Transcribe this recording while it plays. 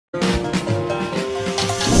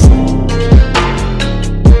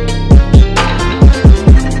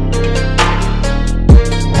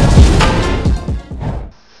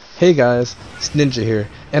Hey guys, it's Ninja here,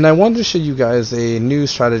 and I wanted to show you guys a new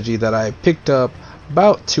strategy that I picked up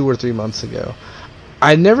about 2 or 3 months ago.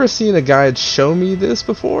 I'd never seen a guide show me this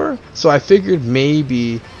before, so I figured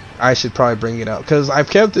maybe I should probably bring it out, because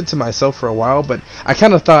I've kept it to myself for a while, but I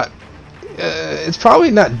kind of thought it's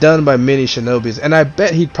probably not done by many Shinobis, and I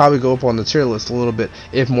bet he'd probably go up on the tier list a little bit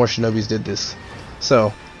if more Shinobis did this.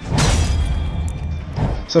 So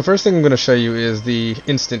first thing I'm going to show you is the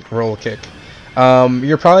instant roll kick.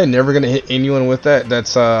 You're probably never going to hit anyone with that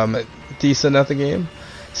that's decent at the game.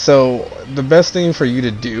 So the best thing for you to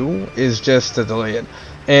do is just to delay it.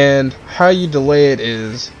 And how you delay it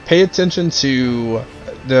is pay attention to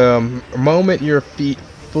the moment your feet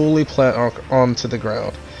fully plant onto the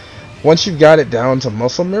ground. Once you've got it down to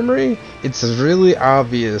muscle memory, it's really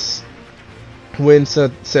obvious when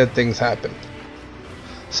said things happen.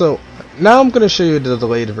 So now I'm going to show you the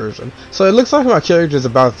delayed version. So it looks like my character is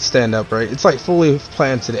about to stand up, right? It's like fully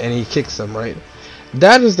planted and he kicks them, right?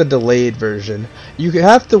 That is the delayed version. You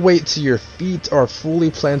have to wait till your feet are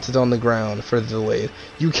fully planted on the ground for the delayed.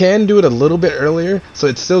 You can do it a little bit earlier, so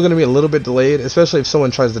it's still going to be a little bit delayed, especially if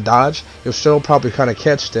someone tries to dodge. You'll still probably kind of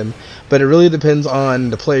catch them, but it really depends on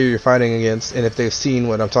the player you're fighting against and if they've seen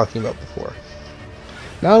what I'm talking about before.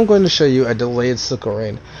 Now I'm going to show you a delayed sickle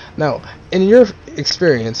rain. Now, in your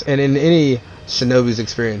experience, and in any Shinobi's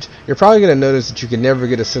experience, you're probably going to notice that you can never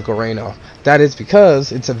get a sickle rain off. That is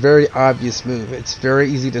because it's a very obvious move. It's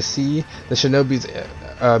very easy to see. The Shinobi's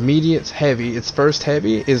immediate heavy, its first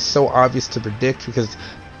heavy, is so obvious to predict because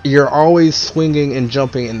you're always swinging and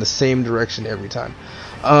jumping in the same direction every time.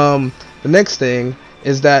 The next thing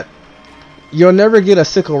is that you'll never get a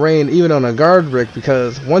sickle rain even on a guard brick,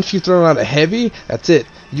 because once you throw out a heavy, that's it.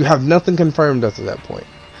 You have nothing confirmed up to that point.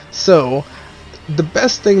 So the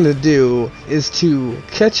best thing to do is to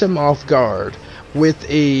catch them off guard with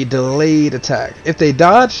a delayed attack. If they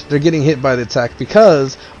dodge, they're getting hit by the attack,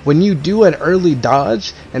 because when you do an early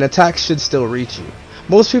dodge, an attack should still reach you.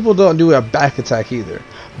 Most people don't do a back attack either,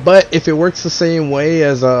 but if it works the same way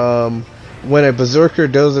as when a berserker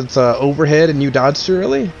does its overhead and you dodge too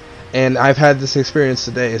early, and I've had this experience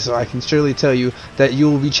today, so I can surely tell you that you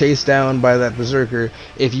will be chased down by that berserker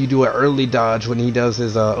if you do an early dodge when he does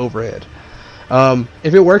his overhead.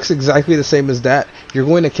 If it works exactly the same as that, you're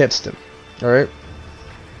going to catch them. Alright?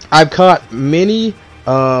 I've caught many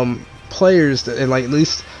players, and like at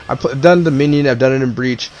least I've done the minion, I've done it in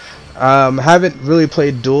Breach. Haven't really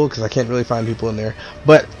played duel because I can't really find people in there.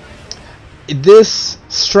 But this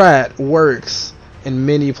strat works in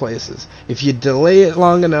many places. If you delay it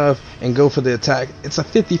long enough and go for the attack, it's a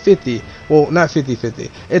 50-50. Well, not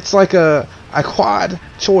 50-50. It's like a quad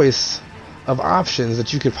choice of options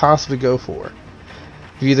that you could possibly go for.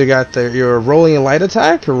 You either got your rolling light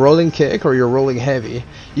attack, your rolling kick, or your rolling heavy.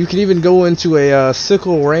 You can even go into a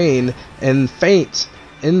sickle rain and feint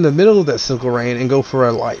in the middle of that sickle rain and go for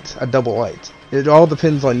a double light. It all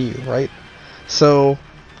depends on you, right? So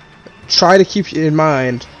try to keep in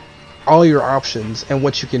mind all your options and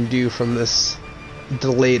what you can do from this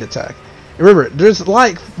delayed attack. Remember, there's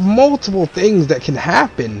like multiple things that can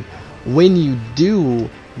happen when you do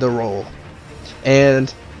the roll,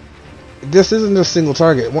 and this isn't a single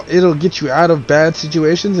target. It'll get you out of bad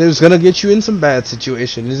situations. It's gonna get you in some bad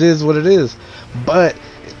situations. It is what it is. But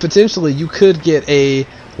potentially you could get a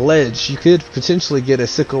ledge. You could potentially get a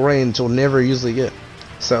sickle rain that you'll never usually get.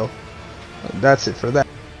 So that's it for that.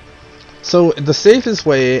 So the safest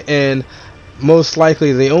way, and most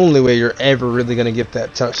likely the only way you're ever really going to get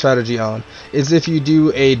that strategy on, is if you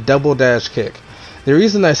do a double dash kick. The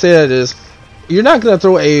reason I say that is you're not going to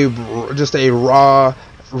throw just a raw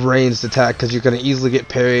ranged attack, because you're going to easily get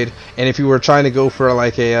parried, and if you were trying to go for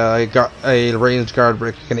like a ranged guard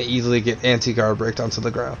brick, you're going to easily get anti-guard bricked onto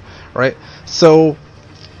the ground, right? So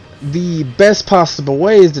the best possible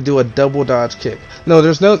way is to do a double dodge kick. No,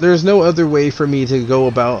 there's no other way for me to go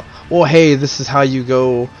about, well, hey, this is how you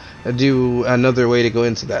go do another way to go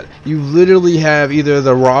into that. You literally have either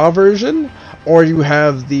the raw version or you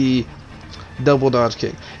have the double dodge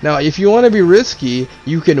kick. Now, if you want to be risky,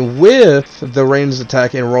 you can whiff the ranged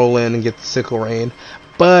attack and roll in and get the sickle rain,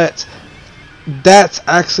 but that's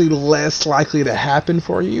actually less likely to happen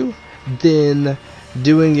for you than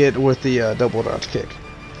doing it with the double dodge kick.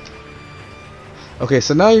 Okay,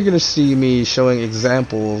 so now you're going to see me showing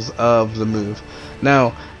examples of the move.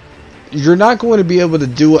 Now, you're not going to be able to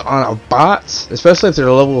do it on a bot, especially if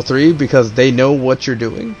they're level 3, because they know what you're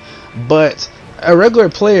doing. But a regular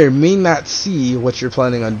player may not see what you're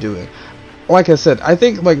planning on doing. Like I said, I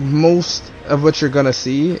think like most of what you're going to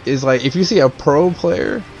see is like if you see a pro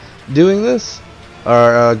player doing this,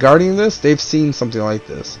 or guarding this, they've seen something like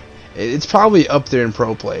this. It's probably up there in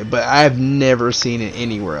pro play, but I've never seen it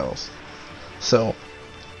anywhere else. So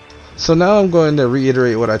now I'm going to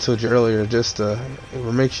reiterate what I told you earlier, just to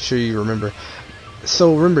make sure you remember.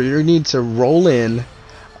 So remember, you need to roll in,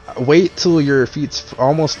 wait till your feet's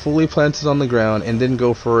almost fully planted on the ground, and then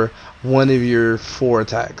go for one of your 4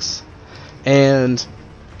 attacks. And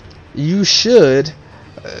you should,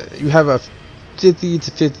 you have a 50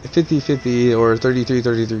 to 50 or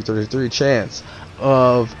 33 chance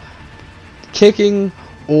of kicking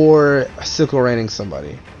or sickle raining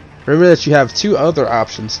somebody. Remember that you have 2 other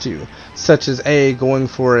options too, such as A, going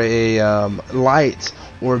for a light,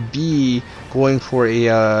 or B, going for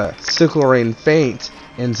a sickle rain feint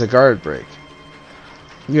into guard break.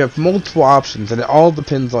 You have multiple options, and it all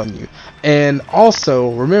depends on you. And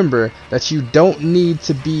also remember that you don't need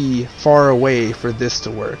to be far away for this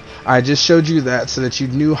to work. I just showed you that so that you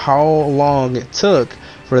knew how long it took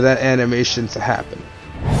for that animation to happen.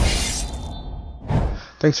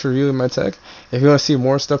 Thanks for viewing my tech. If you want to see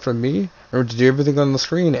more stuff from me, remember to do everything on the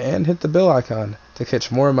screen and hit the bell icon to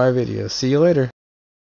catch more of my videos. See you later.